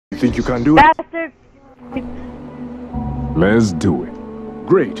think you can do it? Bastard! Let's do it.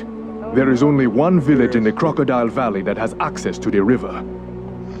 Great. There is only one village in the Crocodile Valley that has access to the river.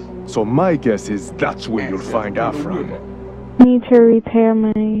 So my guess is that's where you'll find Afran. Need to repair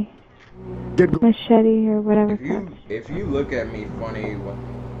my machete or whatever. If you look at me funny,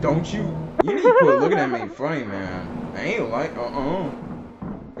 don't you? You need to quit looking at me funny, man. I ain't like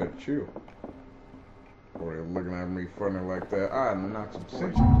That's true. Or you're looking at me funny like that. I'd knock some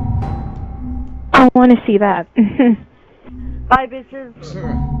sense. I want to see that. Bye, bitches.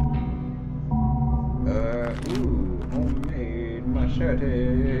 Homemade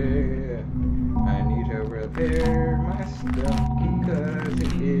machete. I need to repair my stuff because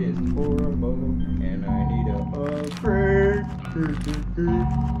it is horrible, and I need a upgrade.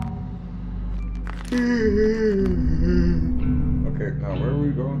 Okay, now where are we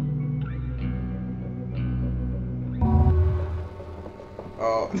going?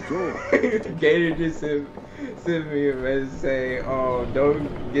 Oh, Gator just sent me a message saying, "Oh, don't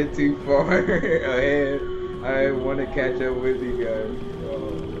get too far ahead. I want to catch up with you guys."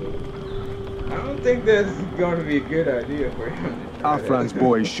 I don't think that's going to be a good idea for him. Afran's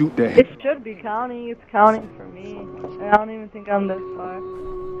boys shoot their It should be counting. It's counting for me. And I don't even think I'm this far.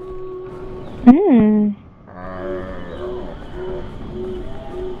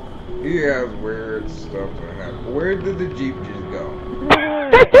 He has weird stuff to happen. Where did the Jeep just go?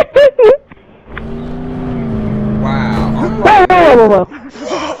 Wow. I'm like,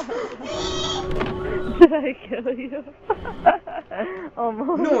 did I kill you?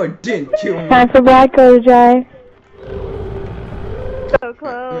 Almost. No, I didn't kill me. Time for Black Ojai. So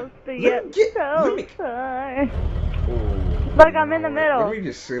close to get so far. Look, I'm in the middle. Let me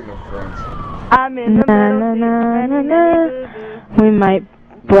just sit in the front. I'm in the middle. We might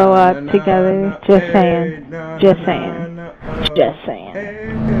blow up together. Just saying. Just saying. Just saying.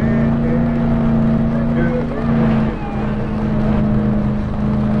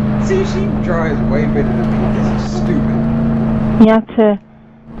 See, she drives way better than me. This is stupid. You have to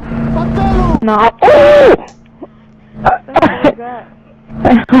not.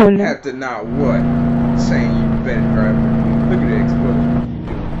 Oh no. Have to not what? Saying you better drive than me. Look at the explosion.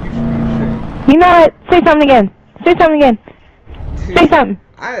 You should be ashamed. You know what? Say something again. Say something again. Say something.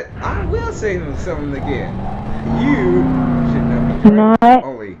 I will say something again. You should not be driving. Not.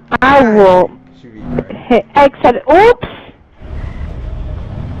 Only I will should be driving. hit X at it. Oops.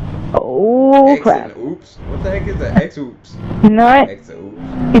 Oh X crap. and oops. What the heck is that? X oops. You know what? X and oops.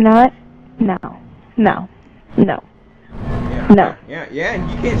 You know what? No. No. No. Yeah, No. Yeah, and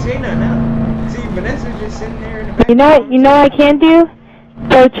you can't say nothing now. See, Vanessa's just sitting there in the back. You know what? You know what I can do?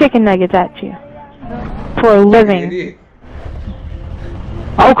 Throw chicken nuggets at you. For a living.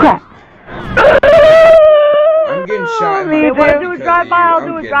 Oh crap. I'm getting shot in my If you want to do a because drive-by, of you. I'll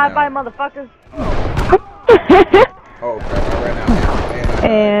do a I'm drive-by, getting out. motherfuckers. Oh crap, I ran out.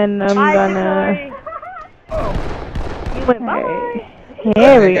 And I'm Bye, gonna. Victory. You went bye.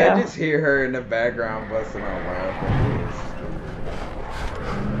 Here we I go. just hear her in the background busting out laughing.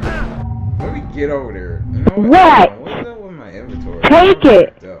 Let me get over there. You know What? What's up with my inventory? Take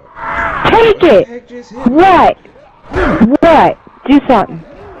it. Take it. What? What? Do something.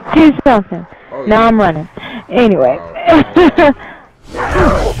 Do something. Oh, Now I'm running. Anyway.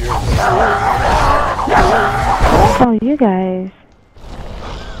 Oh, you guys.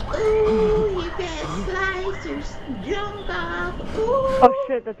 Ooh, you got slicers, jump off. Ooh. Oh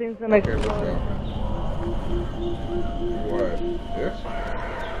shit, that thing's gonna Okay, let's explode. go. What? This?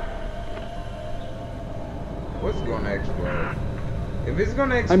 What's gonna explode? If it's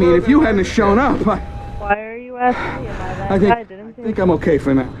gonna explode, I mean, if you hadn't shown up, Why are you asking me? Am I that I guy? Didn't think I'm okay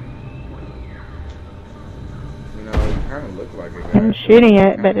for now. You know, you kind of look like a guy. I'm shooting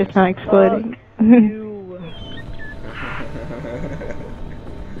it, but it's not exploding. you.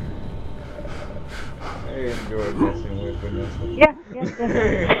 I enjoy messing with Vanessa. Yeah,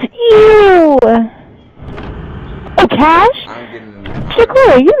 definitely. Ew! Oh, cash? I'm getting.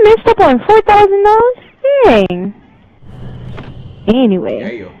 Jacory, you messed up on $4,000? Dang.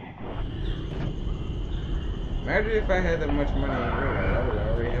 Anyway. Yeah. Imagine if I had that much money in real life. I would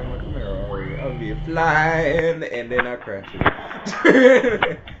already have my Camaro already. I would be flying, and then I crash it.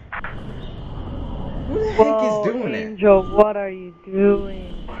 Who the heck is doing that? Angel, what are you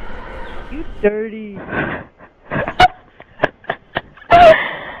doing? You dirty.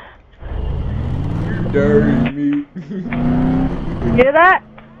 You dirty meat. Hear that?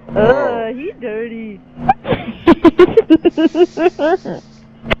 Whoa. He dirty.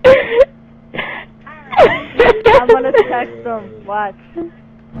 I'm gonna text him. Watch.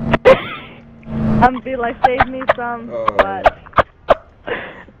 I'm gonna be like, save me some. Watch.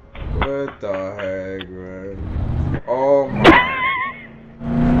 What the heck, man? Oh my.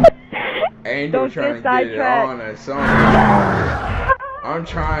 Angel trying to get it on or something. I'm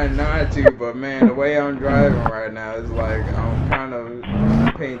trying not to, but man, the way I'm driving right now is like I'm kind of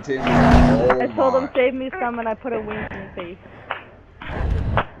paying attention. Oh I told him save me some and I put a wink in his face.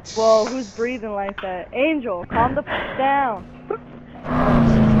 Whoa, who's breathing like that? Angel, calm the f down.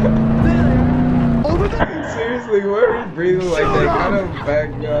 Seriously, whoever's breathing like that, kind of back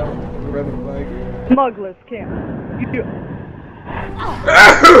up, brother like. Smuggler's camp.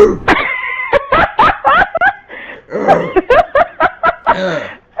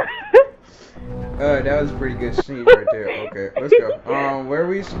 That was a pretty good sneeze right there. Okay, let's go. Where are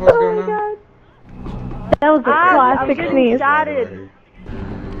we supposed to go now? That was a classic sneeze. Shotted.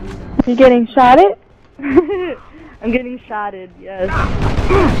 You getting shotted? I'm getting shotted, yes.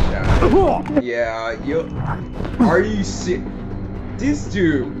 Yeah, you. Are you sick? This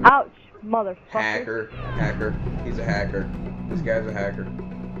dude. Ouch, motherfucker. Hacker. He's a hacker. This guy's a hacker.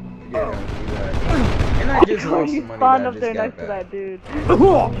 Forget him. He's a hacker. And I just lost some money. Spawned up there next to that dude.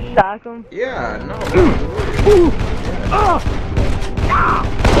 Shock him. Yeah, no.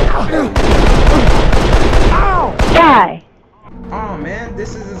 Die. Oh man,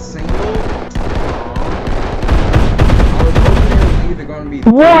 this is a single. I was hoping it was either gonna be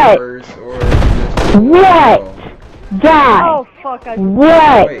What? or just What? Die. Oh fuck!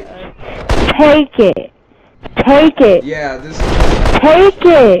 What? Wait. Take it. Take it. Yeah, this. Take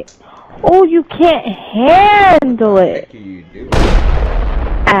it. Oh, you can't handle What it. the heck are you doing?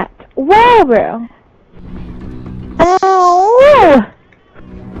 At where, bro? Oh.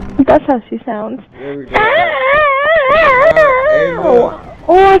 That's how she sounds. There we go.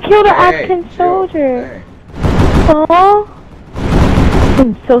 Oh, I killed an Hey, African chill. soldier. Hey. Oh.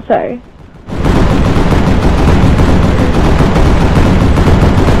 I'm so sorry.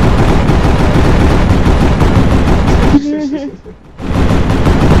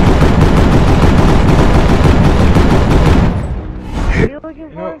 What are you looking You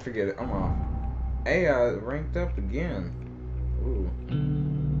know for? what? Forget it. I'm off. Hey, I ranked up again. Ooh.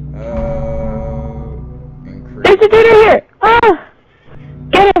 Increase. There's a dude right here. Ah!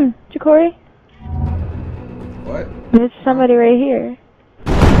 Get him, Jacory. What? There's somebody right here.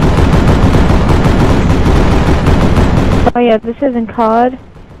 Oh yeah, this isn't COD.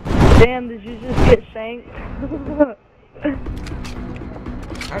 Damn, did you just get shanked?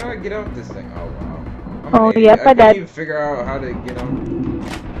 How do I get off this thing? Oh wow. Oh, an idiot. yep, I can't did. even figure out how to get on.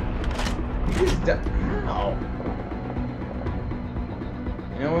 You just How?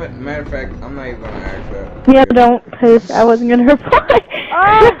 You know what? Matter of fact, I'm not even gonna ask that. Yeah, don't, cause I wasn't gonna reply.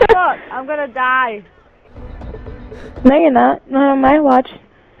 Oh fuck! I'm gonna die. No, you're not. Not on my watch.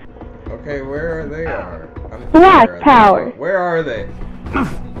 Okay, where are they? Black power. Where are they?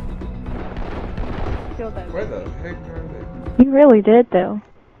 Killed that. Where the heck are You really did, though.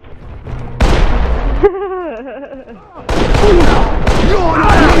 You're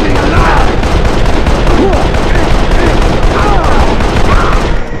not leaving alive!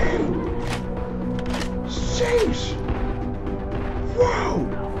 Sheesh! Whoa!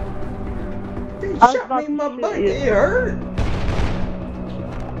 They I was shot about me in my to butt. shoot you. It hurt.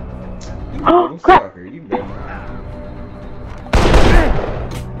 You Oh, little crap. sucker. You better not.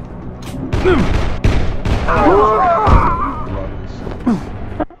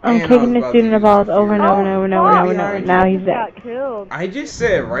 I'm And I kicking was this about dude in to the use balls my over and fury. over and over and over and over and over. behind Now you. he's dead. Got killed. I just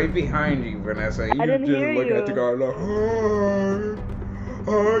said right behind you, Vanessa. You I didn't just hear look at the you. guy like, hi,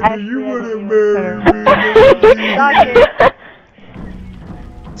 Actually, you I would didn't have even married me.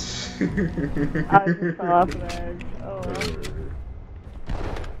 I just fell off the edge. Oh well.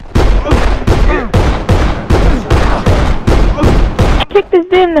 Kick this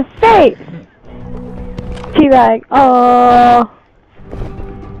dude in the face. Teabag. Oh.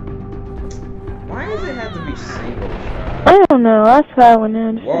 Why does it have to be single shot? I don't know. That's what I went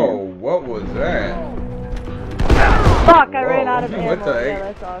in. Whoa, what was that? Fuck! I ran out of Whoa, ammo. what the Yeah, heck?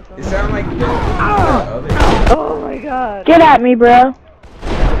 that's awesome. It sounded like the other. Oh my god. Get at me, bro.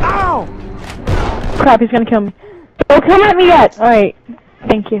 Ow! Crap, he's gonna kill me. Don't come at me yet. Alright.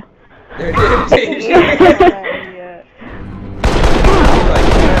 Thank you. There, Yeah.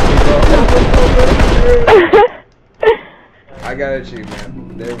 I got an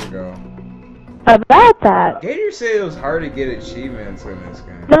achievement. There we go. About that. Gator said it was hard to get achievements in this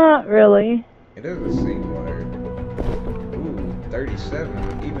game. Not really. It doesn't seem hard. Ooh,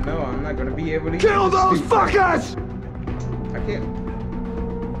 37. Even though I'm not gonna be able to Kill use this those stupid- fuckers! I can't.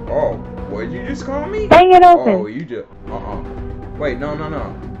 Oh, what did you just call me? Bang it Oh, open. you just. Wait, no.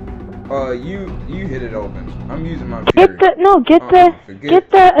 You hit it open. I'm using my fury. Get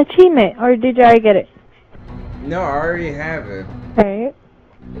the achievement, or did you already get it? No, I already have it. Alright.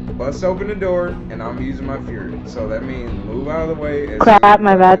 Bust open the door, and I'm using my fury. So that means move out of the way. Crap,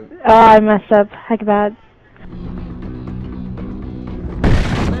 my bad. Oh, I messed up. Heck bad.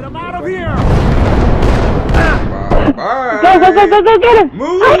 Get him out of here! Bye. Go, get him!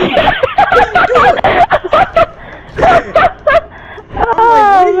 Move! What are you doing? Oh, what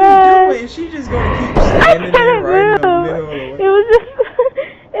are you doing? She just gonna keep standing there right in the middle of the way.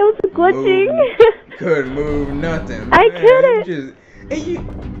 It was glitching. Couldn't move nothing. I couldn't.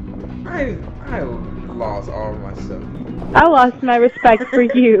 I lost all my stuff. I lost my respect for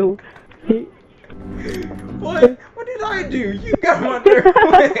you. What did I do? You got my third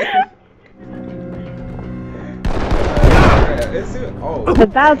leg.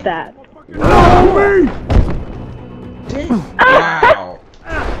 About that. Wow.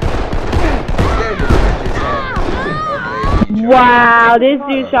 Wow, this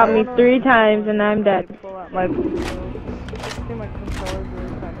dude shot me 3 times and I'm dead.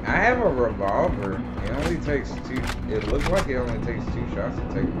 I have a revolver. It only takes 2. It looks like it only takes 2 shots to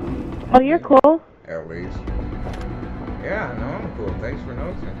take me. Oh, you're cool. At least. Yeah, no, I'm cool. Thanks for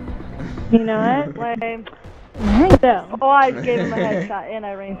noticing. You know what? Lame. So. Oh, I gave him a headshot and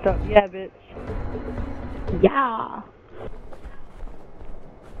I ranged up. Yeah, bitch. Yeah.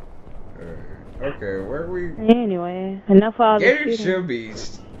 Okay, where are we? Anyway, enough of all this Gator shooting. should be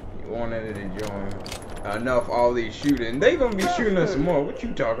wanting to join. Enough all these shooting. They gonna be shooting us some more. What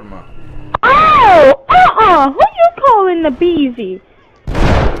you talking about? Oh! Who you calling the beezy?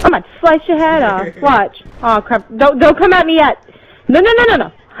 I'm gonna slice your head off. Watch. Oh crap! Don't come at me yet. No.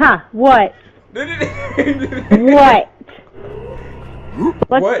 Huh? What? What?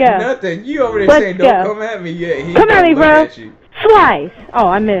 Let's go. Nothing. You over there saying don't come at me yet. Come at me, bro. Slice. Oh,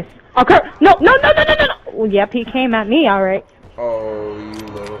 I missed. Oh crap! No. Well, yep, he came at me, all right. Oh, you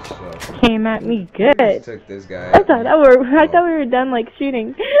little sucker. Came at me good. Just took this guy. I thought we were done like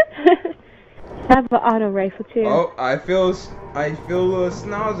shooting. I have an auto rifle too. Oh, I feel a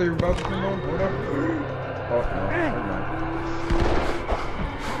schnauzer about to come on. Hold on. Oh no, never mind.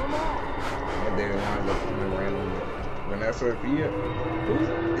 And they wind up coming randomly. Vanessa,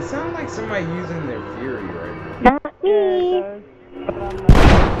 it sounds like somebody using their fury right now. Not me.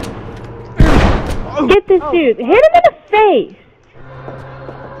 Get this dude. Hit him in the face.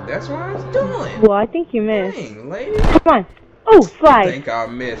 That's what I was doing. Well, I think you missed. Dang, lady. Come on. Oh, slide. I think I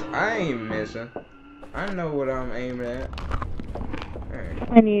missed. I ain't missing. I know what I'm aiming at. Right.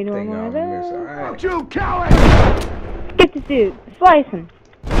 I need one more of those. Right. You coward! Get this dude. Slice him.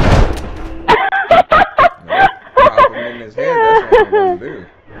 Pop him in his head. That's what I'm gonna do.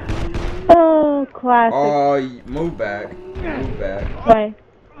 Oh, classic. Oh, move back. Move back. Why?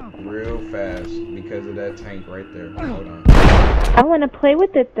 Real fast because of that tank right there. Hold on. I want to play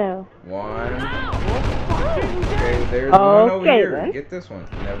with it though. One. Okay, there's one over here. Then. Get this one.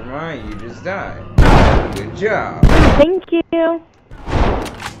 Never mind, you just died. Good job. Thank you.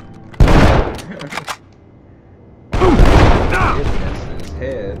 His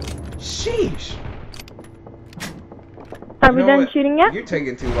head. Sheesh. Are we done shooting yet? You're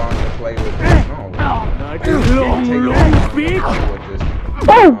taking too long to play with this.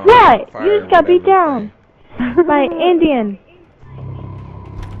 Oh, what? You just got beat down by Indian.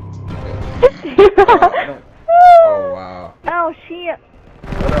 Oh, wow. Oh, shit.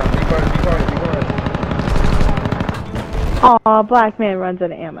 Hold on, be quiet. Aw, black man runs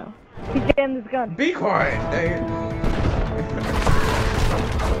out of ammo. He's getting his gun. Be quiet, dang it.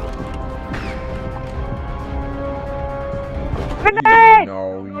 Grenade!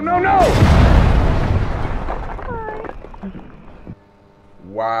 No.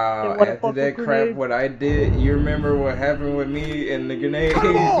 Wow, after that crap, what I did, you remember what happened with me and the grenade,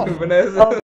 Vanessa?